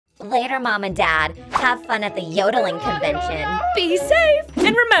Later, Mom and Dad. Have fun at the yodeling convention. Be safe,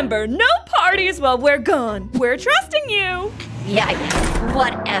 and remember, no parties while we're gone. We're trusting you. Yeah,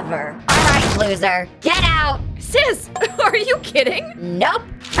 whatever. All right, loser, get out. Sis, are you kidding? Nope.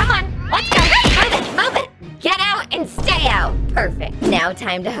 Come on, let's go. Move it. Get out and stay out. Perfect. Now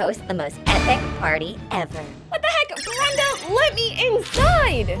time to host the most epic party ever. What the heck? Brenda, let me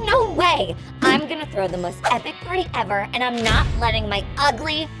inside. No way. I'm gonna throw the most epic party ever, and I'm not letting my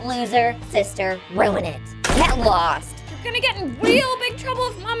ugly loser sister ruin it. Get lost. You're gonna get in real big trouble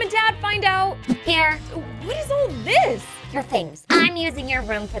if Mom and Dad find out. Here. What is all this? Your things. I'm using your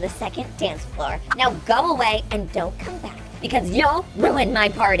room for the second dance floor. Now go away and don't come back, because you'll ruin my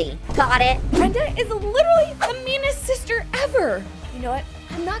party. Got it? Brenda is literally the meanest sister ever. You know what?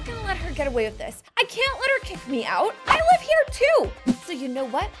 I'm not gonna let her get away with this. I can't let her kick me out. I live here too. So you know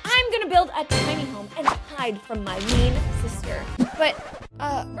what? I'm gonna build a tiny home and hide from my mean sister. But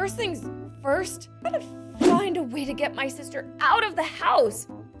first things first, I'm gonna find a way to get my sister out of the house.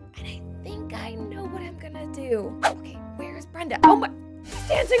 And I think I know what I'm gonna do. Okay, where's Brenda? Oh my, she's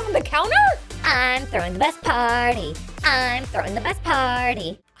dancing on the counter? I'm throwing the best party. I'm throwing the best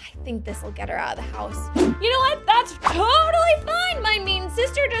party. I think this will get her out of the house. You know what? That's totally fine. My mean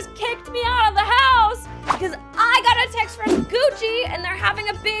sister just kicked me out of the house because I got a text from Gucci and they're having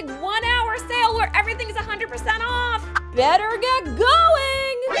a big 1-hour sale where everything's 100% off. Better get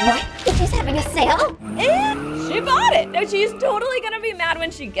going. What? Gucci's having a sale? And she bought it. Now she's totally gonna be mad when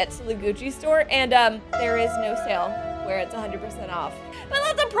she gets to the Gucci store and there is no sale where it's 100% off. But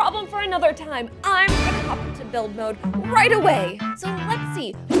that's a problem for another time. I'm gonna hop into build mode right away. So let's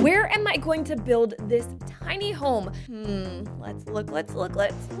see, where am I going to build this tiny home? Let's look. Wait,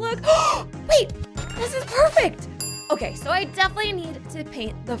 this is perfect. Okay, so I definitely need to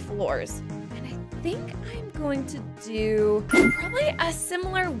paint the floors. And I think I'm going to do probably a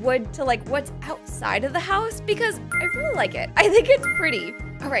similar wood to like what's outside of the house because I really like it. I think it's pretty.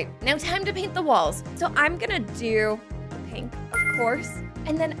 All right, now time to paint the walls. So I'm gonna do pink, of course.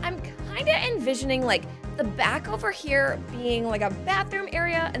 And then I'm kind of envisioning like the back over here being like a bathroom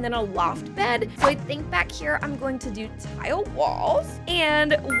area and then a loft bed. So I think back here I'm going to do tile walls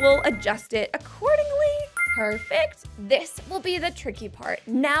and we'll adjust it accordingly. Perfect. This will be the tricky part.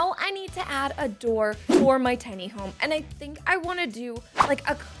 Now I need to add a door for my tiny home. And I think I want to do like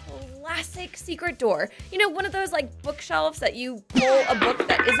a classic secret door. You know, one of those like bookshelves that you pull a book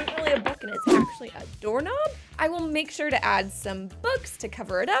that isn't really a book and it's actually a doorknob. I will make sure to add some books to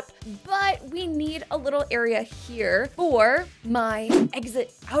cover it up, but we need a little area here for my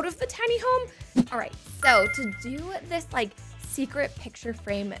exit out of the tiny home. All right, so to do this like secret picture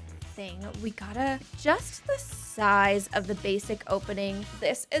frame thing, we gotta adjust the size of the basic opening.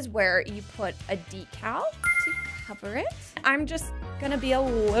 This is where you put a decal to cover it. I'm just gonna be a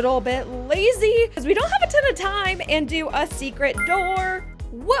little bit lazy because we don't have a ton of time and do a secret door.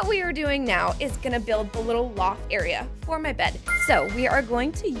 What we are doing now is gonna build the little loft area for my bed. So we are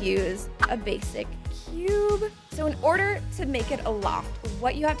going to use a basic cube. So in order to make it a loft,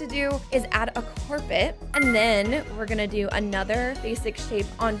 what you have to do is add a carpet, and then we're gonna do another basic shape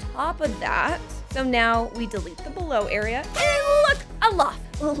on top of that. So now we delete the below area, and look, a loft.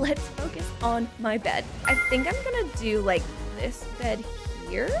 Well, let's focus on my bed. I think I'm gonna do like this bed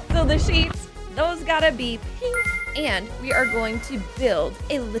here. So the sheets, those gotta be pink. And we are going to build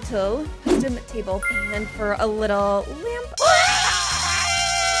a little custom table and for a little lamp.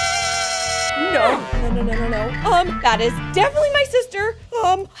 No. That is definitely my sister.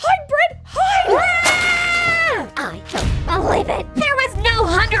 Hide, Britt, hide! I don't believe it. There was no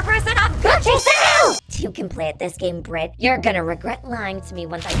 100% off Gucci sale! You can play at this game, Britt. You're gonna regret lying to me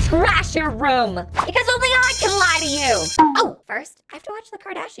once I trash your room. Because only I can lie to you. Oh, first, I have to watch the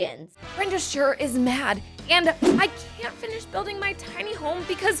Kardashians. Brenda sure is mad. And I can't finish building my tiny home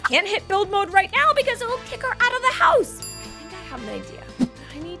because I can't hit build mode right now because it will kick her out of the house. I think I have an idea.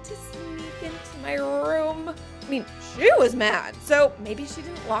 I need to sneak into my room. I mean, she was mad, so maybe she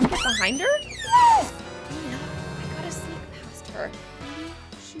didn't lock it behind her? Yes! You know, I gotta sneak past her. Maybe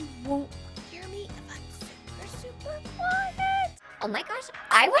she won't hear me if I'm super quiet. Oh my gosh,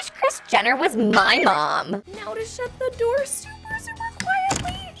 I wish Kris Jenner was my mom. Now to shut the door super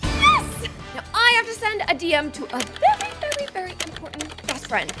quietly. Yes! Now I have to send a DM to a very important best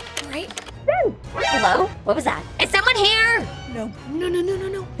friend, right? Send! Hello? What was that? Is someone here? No. I'm gonna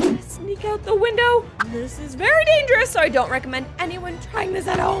sneak out the window. This is very dangerous, so I don't recommend anyone trying this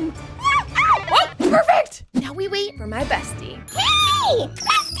at home. Oh, perfect! Now now we wait for my bestie. Hey!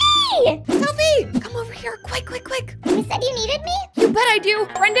 Bestie! Sophie, come over here, quick. You said you needed me? You bet I do.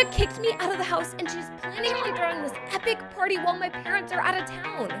 Brenda kicked me out of the house and she's planning on throwing this epic party while my parents are out of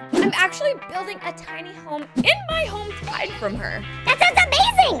town. I'm actually building a tiny home in my home to hide from her. That sounds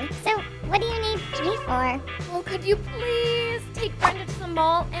amazing! So, what do you need me for? Oh, could you please take Brenda to the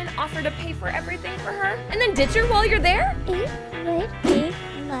mall and offer to pay for everything for her? And then ditch her while you're there? It would be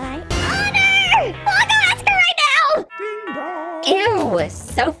my honor! I'll go ask her right now! Ding dong. Ew,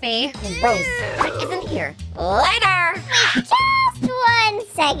 Sophie. Gross. What isn't here? Later! Just 1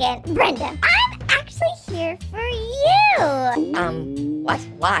 second. Brenda, I'm actually here for you. What?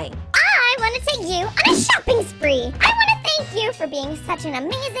 Why? I want to take you on a shopping spree. I want to thank you for being such an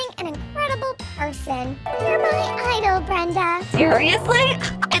amazing and incredible person. You're my idol, Brenda. Seriously?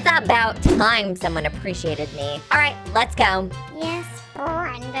 It's about time someone appreciated me. All right, let's go. Yes,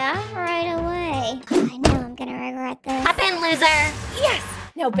 Brenda, right away. I know I'm gonna regret this. Hop in, loser. Yes!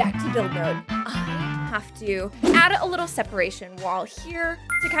 Now back to build mode. I have to add a little separation wall here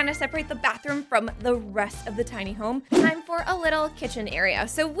to kind of separate the bathroom from the rest of the tiny home. Time for a little kitchen area.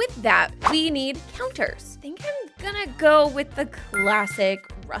 So with that, we need counters. I think I'm gonna go with the classic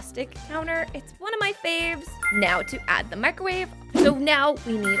rustic counter. It's one of my faves. Now to add the microwave. So now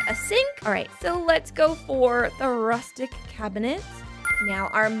we need a sink. All right, so let's go for the rustic cabinet. Now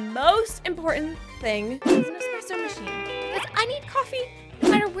our most important thing is an espresso machine because I need coffee no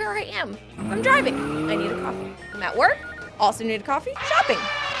matter where I am. If I'm driving, I need a coffee. I'm at work, also need a coffee. Shopping,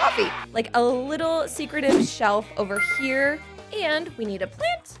 coffee. Like a little secretive shelf over here. And we need a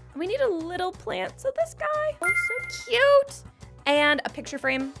plant. We need a little plant. So this guy, oh, so cute. And a picture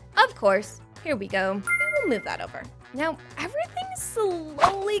frame, of course. Here we go. We will move that over. Now, everything's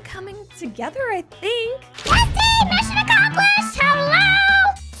slowly coming together, I think. Bestie, mission accomplished.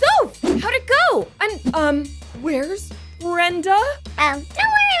 Hello. So, how'd it go? And, where's Brenda? Don't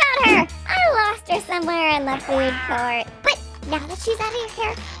worry about her. I lost her somewhere in the food court. But now that she's out of your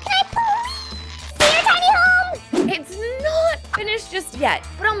hair, can I please see your tiny home? It's not finished just yet,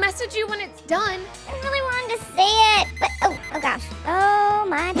 but I'll message you when it's done. I really wanted to see it, but oh gosh. Oh,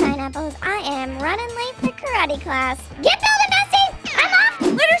 my pineapples. I am running late for karate class. Get building, Bestie. I'm off.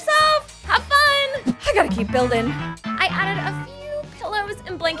 Later, Soph. Have fun. I gotta keep building. I added a few pillows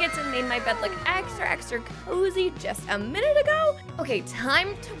and blankets and made my bed look extra cozy just a minute ago. Okay,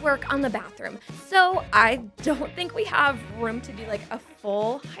 time to work on the bathroom. So I don't think we have room to do like a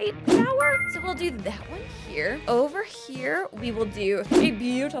full height shower. So we'll do that one here. Over here, we will do a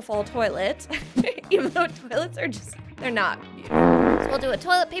beautiful toilet, even though toilets are just, they're not beautiful. So we'll do a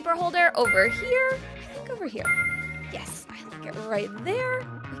toilet paper holder over here. I think over here. Yes, I like it right there.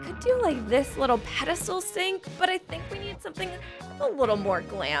 We could do like this little pedestal sink, but I think we need something with a little more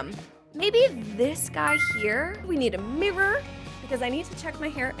glam. Maybe this guy here. We need a mirror because I need to check my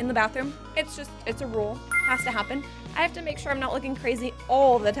hair in the bathroom. It's a rule, has to happen. I have to make sure I'm not looking crazy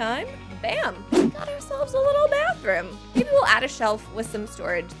all the time. Bam, we got ourselves a little bathroom. Maybe we'll add a shelf with some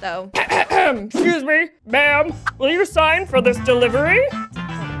storage though. Excuse me, ma'am. Will you sign for this delivery?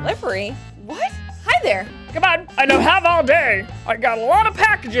 Delivery? What? Hi there. Come on, I don't have all day. I got a lot of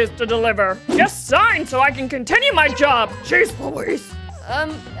packages to deliver. Just sign so I can continue my job. Jeez Louise.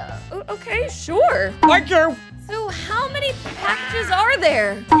 Okay, sure. Thank you. So how many packages are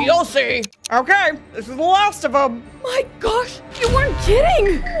there? You'll see. Okay, this is the last of them. My gosh, you weren't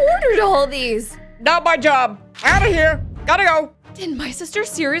kidding. Who ordered all these? Not my job. Out of here. Gotta go. Did my sister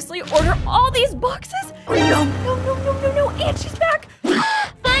seriously order all these boxes? Oh, no, and she's back.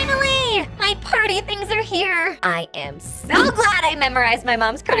 Finally! My party things are here. I am so glad I memorized my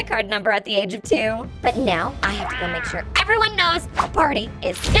mom's credit card number at the age of 2. But now I have to go make sure everyone knows the party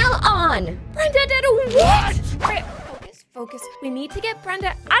is still on. Brenda did what? Right, focus. We need to get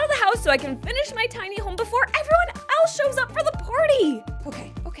Brenda out of the house so I can finish my tiny home before everyone else shows up for the party.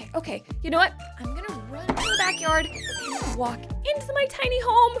 Okay. You know what? I'm gonna run to the backyard and walk into my tiny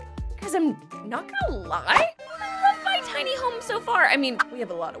home because I'm not gonna lie. I love my tiny home so far. I mean, we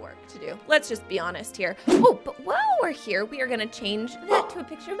have a lot of work to do. Let's just be honest here. Oh, but while we're here, we are gonna change that to a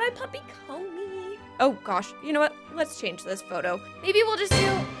picture of my puppy, Comey. Oh gosh, you know what? Let's change this photo. Maybe we'll just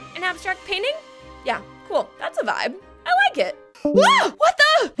do an abstract painting? Yeah, cool, that's a vibe. I like it. Whoa, what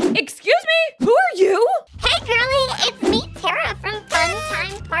the? Excuse me, who are you? Hey girlie, it's me, Tara from Fun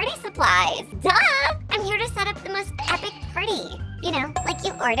Time Party Supplies. Duh! I'm here to set up the most epic party. You know, like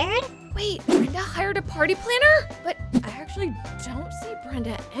you ordered. Wait, Brenda hired a party planner? But I actually don't see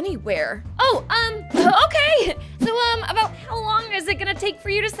Brenda anywhere. Oh, okay. So, about how long is it gonna take for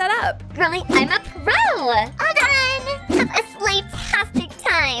you to set up? Girlie, I'm a pro. All done. Have a slaytastic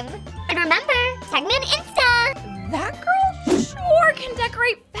time. And remember, tag me on Insta. that girl sure can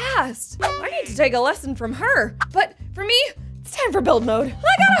decorate fast. I need to take a lesson from her. But for me, it's time for build mode.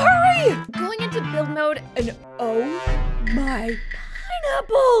 I gotta hurry! Going into build mode, and oh my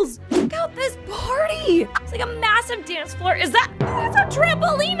pineapples! Check out this party! It's like a massive dance floor. It's a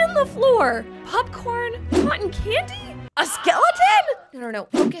trampoline in the floor. Popcorn, cotton candy, a skeleton? No.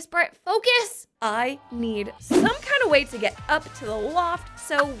 Focus, Britt, focus. I need some kind of way to get up to the loft,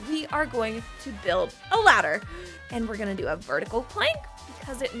 so we are going to build a ladder. And we're gonna do a vertical plank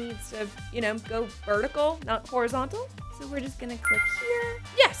because it needs to, go vertical, not horizontal. So we're just gonna click here.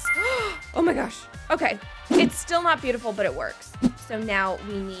 Yes! Oh my gosh. Okay, it's still not beautiful, but it works. So now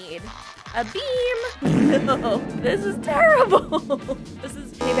we need a beam. No, this is terrible.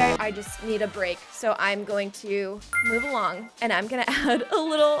 Maybe I just need a break. So I'm going to move along and I'm gonna add a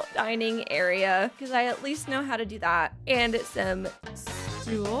little dining area because I at least know how to do that. And some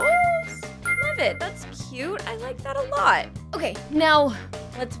stools. Love it, that's cute. I like that a lot. Okay, now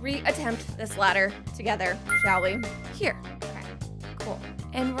let's reattempt this ladder together, shall we? Here, okay, cool.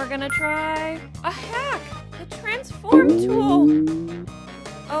 And we're gonna try a hack, the transform tool.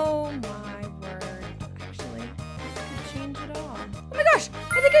 Oh my word, actually, this could change it all. Oh my gosh,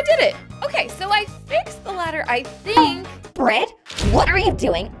 I think I did it. Okay, so I fixed the ladder, I think. Britt, what are you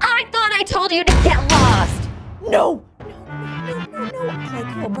doing? I thought I told you to get lost. No. Play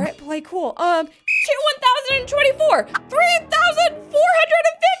cool, Britt, play cool. 2,1,024,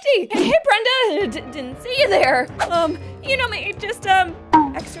 3,450. Hey, Brenda, didn't see you there. You know me, just,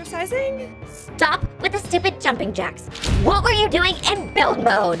 exercising. Stop with the stupid jumping jacks. What were you doing in build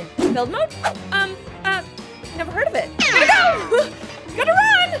mode? Build mode? Never heard of it. Gotta go! Gotta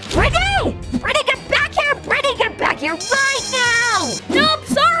run! Brittany, get back here! Brittany, get back here right now! Nope,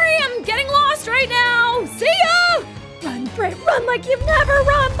 sorry, I'm getting lost right now. See ya! Run, Britt, run like you've never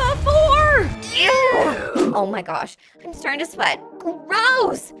run before! Ew. Oh my gosh, I'm starting to sweat.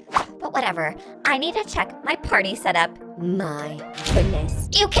 Gross! But whatever, I need to check my party setup. My goodness.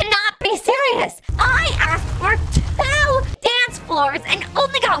 You cannot be serious! I asked for 2 dance floors and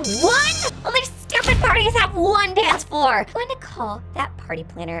only got 1? Only stupid parties have 1 dance floor. I'm going to call that party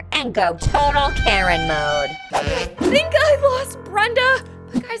planner and go total Karen mode. I think I lost Brenda.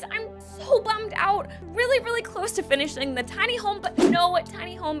 But guys, I'm so bummed out. Really close to finishing the tiny home, but no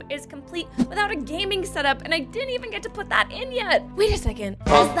tiny home is complete without a gaming setup, and I didn't even get to put that in yet. Wait a second, is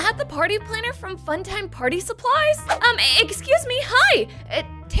that the party planner from Funtime Party Supplies? Excuse me, hi.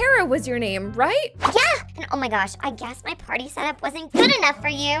 Tara was your name, right? Yeah, and oh my gosh, I guess my party setup wasn't good enough for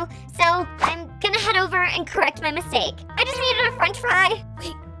you, so I'm gonna head over and correct my mistake. I just needed a french fry.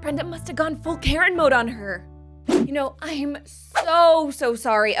 Wait, Brenda must have gone full Karen mode on her. I'm so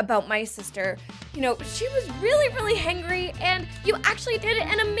sorry about my sister. She was really hangry, and you actually did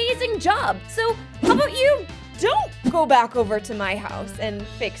an amazing job. So how about you don't go back over to my house and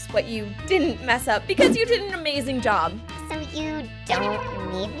fix what you didn't mess up because you did an amazing job. So you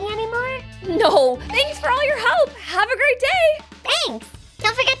don't need me anymore? No, thanks for all your help. Have a great day. Thanks.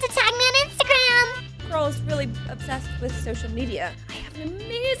 Don't forget to tag me on Instagram. Girl is really obsessed with social media. I have an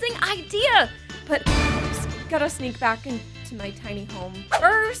amazing idea, but I just gotta sneak back into my tiny home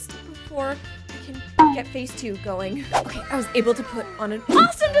first before I can get phase 2 going. Okay, I was able to put on an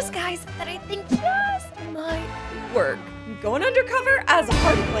awesome disguise that I think just might work. I'm going undercover as a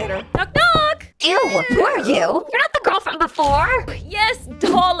party planner. Knock, knock! Ew, who are you? You're not the girl from before. Yes,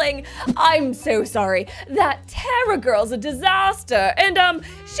 darling. I'm so sorry. That Tara girl's a disaster, and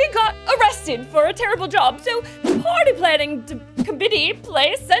she got arrested for a terrible job. So the party planning committee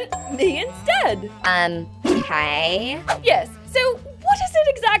place sent me instead. Okay. Yes. So what is it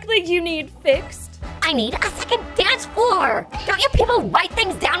exactly you need fixed? I need a second dance floor. Don't you people write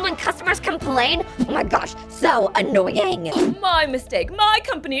things down when customers complain? Oh my gosh, so annoying. My mistake. My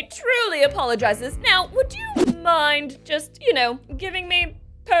company truly apologizes. Now, would you mind just, giving me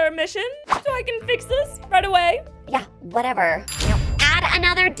permission so I can fix this right away? Yeah, whatever. Now add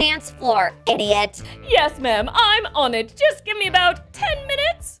another dance floor, idiot. Yes, ma'am. I'm on it. Just give me about 10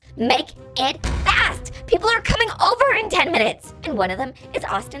 minutes. Make it fast. People are coming over in 10 minutes. And one of them is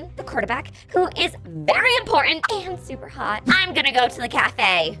Austin, the quarterback, who is very important and super hot. I'm gonna go to the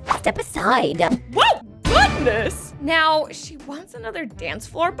cafe. Step aside. Whoa, goodness. Now, she wants another dance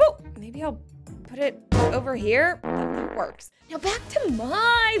floor, but maybe I'll put it over here. That works. Now back to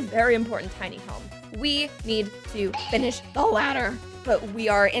my very important tiny home. We need to finish the ladder, but we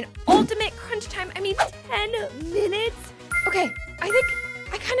are in ultimate crunch time. 10 minutes. Okay, I think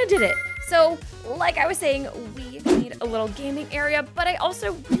I kind of did it. So, like I was saying, we need a little gaming area, but I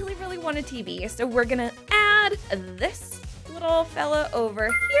also really want a TV. So we're gonna add this little fella over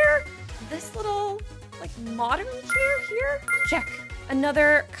here, this little like modern chair here. Check.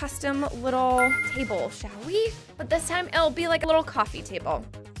 Another custom little table, shall we? But this time it'll be like a little coffee table.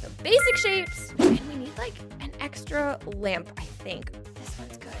 So basic shapes, and we need like an extra lamp, I think. This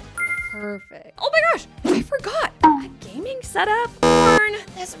one's good. Perfect. Oh my gosh, I forgot. A gaming setup? Darn,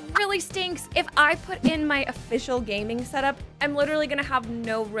 this really stinks. If I put in my official gaming setup, I'm literally gonna have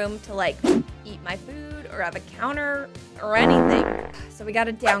no room to like eat my food or have a counter or anything. So we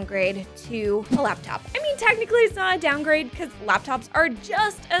gotta downgrade to a laptop. I mean, technically it's not a downgrade because laptops are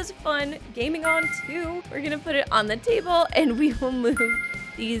just as fun gaming on too. We're gonna put it on the table and we will move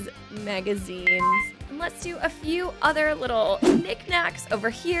these magazines. And let's do a few other little knickknacks over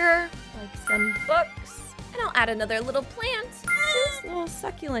here, like some books. And I'll add another little plant to this little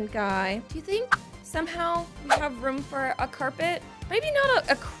succulent guy. Do you think somehow we have room for a carpet? Maybe not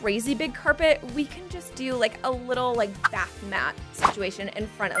a crazy big carpet. We can just do like a little like bath mat situation in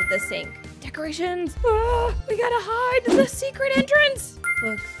front of the sink. Decorations. Oh, we gotta hide the secret entrance.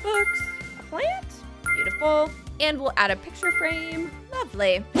 Books, books, a plant. Beautiful. And we'll add a picture frame.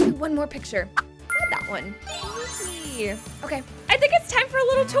 Lovely. One more picture. Add that one. Easy. Okay, I think it's time for a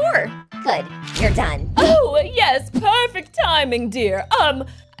little tour. Good, you're done. Oh, yes, perfect timing, dear.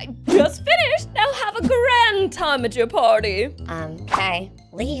 I just finished. Now have a grand time at your party. Okay,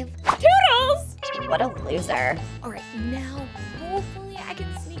 leave. Toodles! What a loser. All right, now hopefully I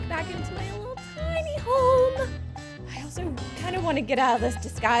can sneak back into my little tiny home. I also kind of want to get out of this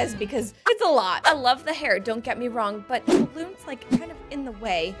disguise because it's a lot. I love the hair, don't get me wrong, but the balloon's like kind of in the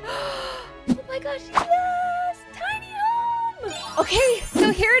way. Oh my gosh, yes! Tiny home! Okay,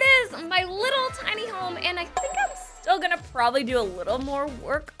 so here it is, my little tiny home, and I think I'm still gonna probably do a little more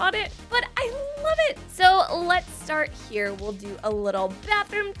work on it, but I love it. So let's start here. We'll do a little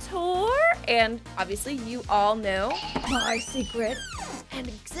bathroom tour, and obviously you all know my secret and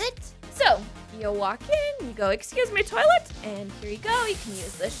exit. So you walk in, you go, excuse me, toilet, and here you go. You can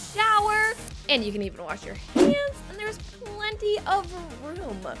use the shower, and you can even wash your hands, and there's plenty of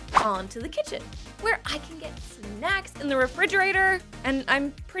room onto the kitchen where I can get snacks in the refrigerator, and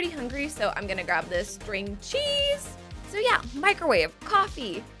I'm pretty hungry, so I'm gonna grab this string cheese. So yeah, microwave,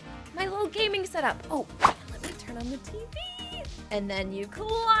 coffee, my little gaming setup. Oh, and let me turn on the TV. And then you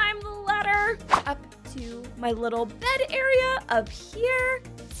climb the ladder up to my little bed area up here.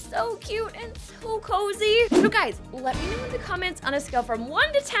 So cute and so cozy. So guys, let me know in the comments on a scale from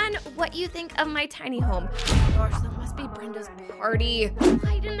 1 to 10 what you think of my tiny home. Oh gosh, that must be Brenda's party.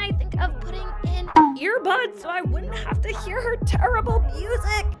 Why didn't I think of putting in earbuds so I wouldn't have to hear her terrible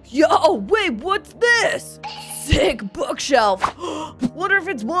music? Yo, wait, what's this? Sick bookshelf. Wonder if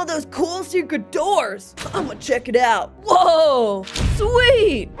it's one of those cool secret doors. I'm gonna check it out. Whoa,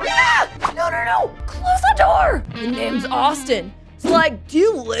 sweet. Ah, no, close the door. Your name's Austin. It's like, do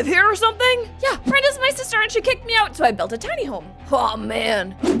you live here or something? Yeah, Brenda's my sister and she kicked me out, so I built a tiny home. Oh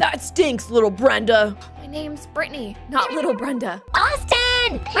man, that stinks, little Brenda. My name's Brittany, not little Brenda.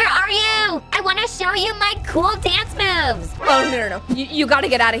 Austin, where are you? I want to show you my cool dance moves. Oh, no. You gotta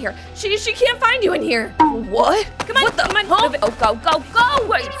get out of here. She can't find you in here. What? Come on, come on. Move it. Oh, go.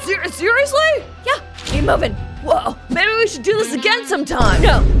 Wait, seriously? Yeah, keep moving. Whoa, maybe we should do this again sometime.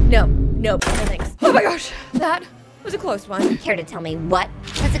 No, thanks. Oh my gosh, that was a close one. Care to tell me what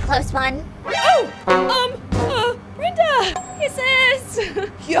was a close one? Oh, Brenda! Hey, sis!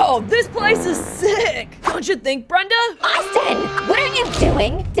 Yo, this place is sick. Don't you think, Brenda? Austin, what are you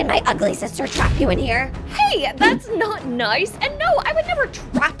doing? Did my ugly sister trap you in here? Hey, that's not nice. And no, I would never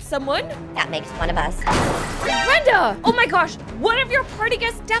trap someone. That makes one of us. Brenda! Oh my gosh, one of your party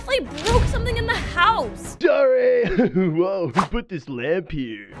guests definitely broke something in the house. Sorry. Whoa, who put this lamp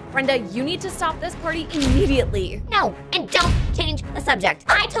here? Brenda, you need to stop this party immediately. No, and don't change the subject.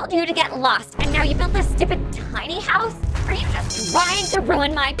 I told you to get lost, and now you built this stupid tiny house? Are you just trying to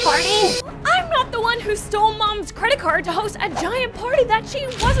ruin my party? I'm not the one who stole Mom's credit card to host a giant party that she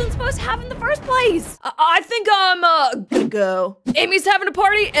wasn't supposed to have in the first place. I think I'm gonna go. Amy's having a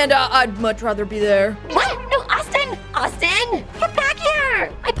party, and I'd much rather be there. What? No, Austin! Austin! Get back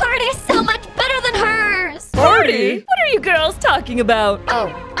here! My party is so much better than hers! Party? What are you girls talking about? Oh,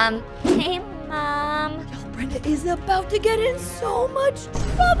 hey, Mom. Brenda is about to get in so much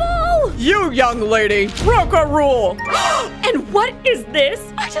trouble. You, young lady, broke a rule. And what is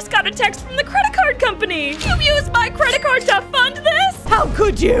this? I just got a text from the credit card company. You used my credit card to fund this? How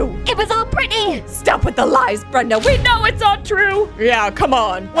could you? It was all Brittany! Stop with the lies, Brenda. We know it's not true. Yeah, come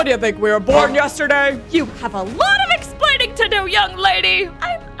on. What do you think, we were born yesterday? You have a lot of explaining to do, young lady.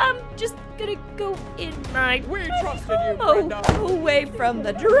 I'm just gonna go in my We trusted you, Brenda. away from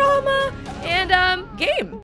the drama and game.